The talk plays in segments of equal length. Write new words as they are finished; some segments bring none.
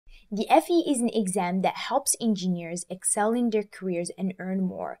The FE is an exam that helps engineers excel in their careers and earn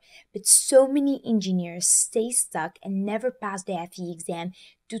more, but so many engineers stay stuck and never pass the FE exam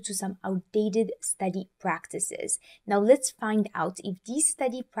due to some outdated study practices. Now let's find out if these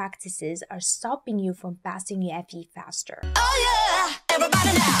study practices are stopping you from passing your FE faster. Oh yeah,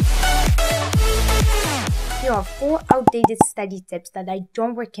 everybody now! Here are 4 outdated study tips that I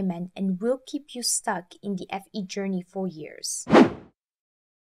don't recommend and will keep you stuck in the FE journey for years.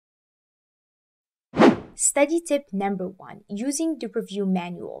 Study tip number 1, using the review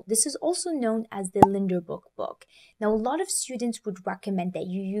manual. This is also known as the Lindeburg book. Now, a lot of students would recommend that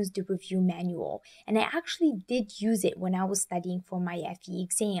you use the review manual, and I actually did use it when I was studying for my FE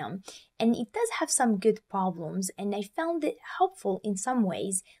exam. And it does have some good problems, and I found it helpful in some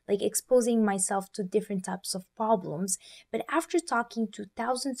ways, like exposing myself to different types of problems. But after talking to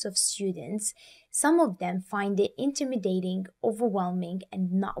thousands of students, some of them find it intimidating, overwhelming,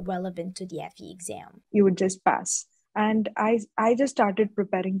 and not relevant to the FE exam. You would just pass. And I just started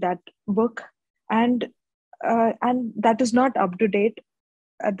preparing that book, and that is not up to date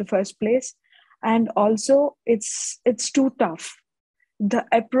at the first place. And also, it's too tough. The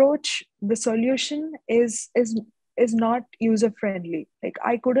approach, the solution is not user friendly. Like,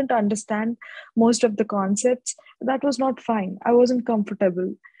 I couldn't understand most of the concepts. That was not fine. I wasn't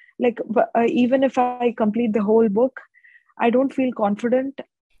comfortable. Like, even if I complete the whole book, I don't feel confident.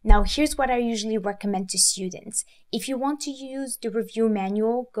 Now, here's what I usually recommend to students. If you want to use the review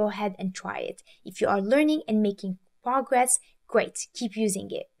manual, go ahead and try it. If you are learning and making progress, great, keep using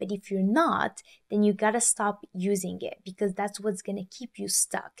it. But if you're not, then you gotta stop using it, because that's what's gonna keep you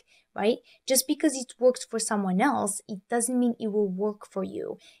stuck, right? Just because it works for someone else, it doesn't mean it will work for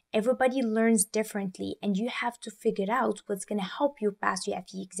you. Everybody learns differently, and you have to figure out what's gonna help you pass your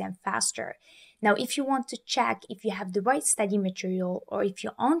FE exam faster. Now, if you want to check if you have the right study material or if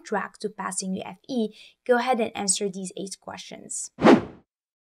you're on track to passing your FE, go ahead and answer these 8 questions.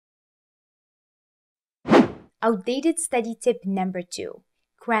 Outdated study tip number 2,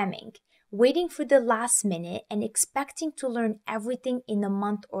 cramming. Waiting for the last minute and expecting to learn everything in a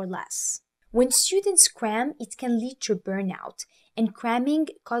month or less. When students cram, it can lead to burnout, and cramming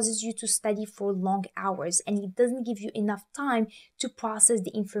causes you to study for long hours, and it doesn't give you enough time to process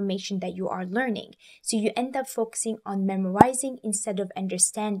the information that you are learning. So you end up focusing on memorizing instead of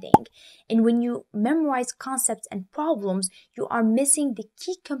understanding. And when you memorize concepts and problems, you are missing the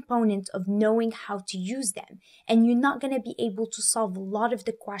key component of knowing how to use them, and you're not going to be able to solve a lot of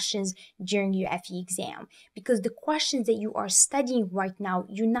the questions during your FE exam, because the questions that you are studying right now,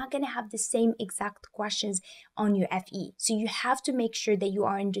 you're not going to have the same exact questions on your FE. So you have to make sure that you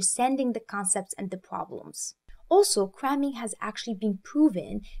are understanding the concepts and the problems. Also, cramming has actually been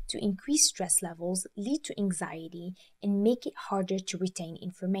proven to increase stress levels, lead to anxiety, and make it harder to retain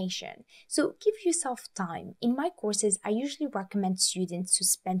information. So give yourself time. In my courses, I usually recommend students to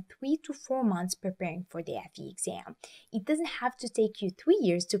spend 3 to 4 months preparing for the FE exam. It doesn't have to take you 3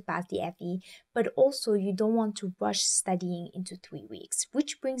 years to pass the FE, but also you don't want to rush studying into 3 weeks.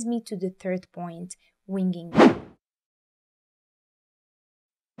 Which brings me to the 3rd point, winging it.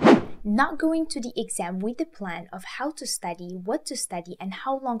 Not going to the exam with a plan of how to study, what to study, and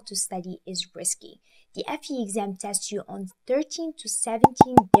how long to study is risky. The FE exam tests you on 13 to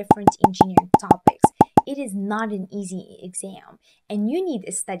 17 different engineering topics. It is not an easy exam, and you need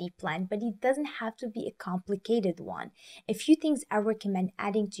a study plan, but it doesn't have to be a complicated one. A few things I recommend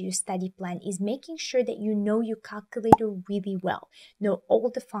adding to your study plan is making sure that you know your calculator really well, know all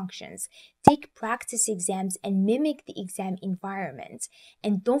the functions, take practice exams and mimic the exam environment,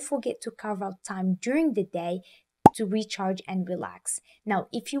 and don't forget to carve out time during the day to recharge and relax. Now,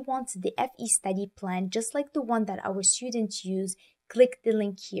 if you want the FE study plan, just like the one that our students use, click the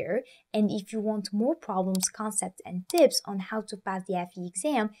link here. And if you want more problems, concepts, and tips on how to pass the FE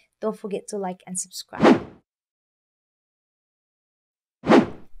exam, don't forget to like and subscribe.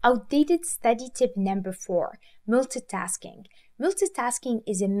 Outdated study tip number 4, multitasking. Multitasking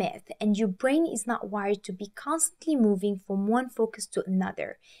is a myth, and your brain is not wired to be constantly moving from one focus to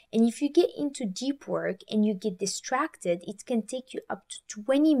another. And if you get into deep work and you get distracted, it can take you up to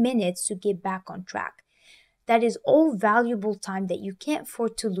 20 minutes to get back on track. That is all valuable time that you can't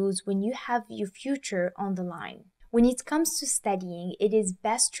afford to lose when you have your future on the line. When it comes to studying, it is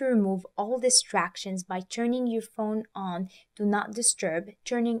best to remove all distractions by turning your phone on Do Not Disturb,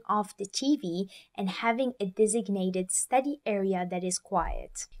 turning off the TV, and having a designated study area that is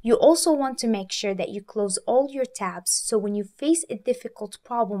quiet. You also want to make sure that you close all your tabs so when you face a difficult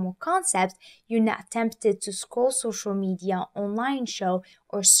problem or concept, you're not tempted to scroll social media, online show,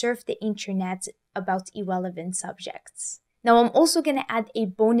 or surf the internet about irrelevant subjects. Now, I'm also going to add a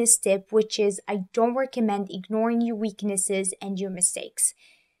bonus tip, which is I don't recommend ignoring your weaknesses and your mistakes.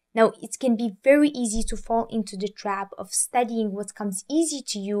 Now, it can be very easy to fall into the trap of studying what comes easy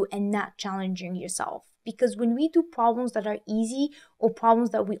to you and not challenging yourself. Because when we do problems that are easy or problems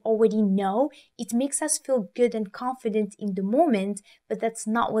that we already know, it makes us feel good and confident in the moment, but that's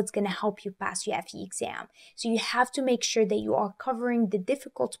not what's going to help you pass your FE exam. So you have to make sure that you are covering the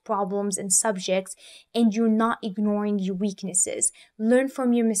difficult problems and subjects and you're not ignoring your weaknesses. Learn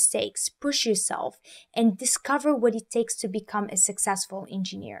from your mistakes, push yourself, and discover what it takes to become a successful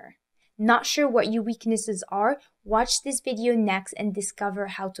engineer. Not sure what your weaknesses are? Watch this video next and discover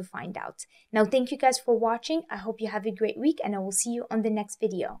how to find out. Now, thank you guys for watching. I hope you have a great week and I will see you on the next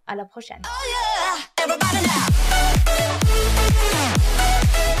video. À la prochaine. Oh yeah, everybody now.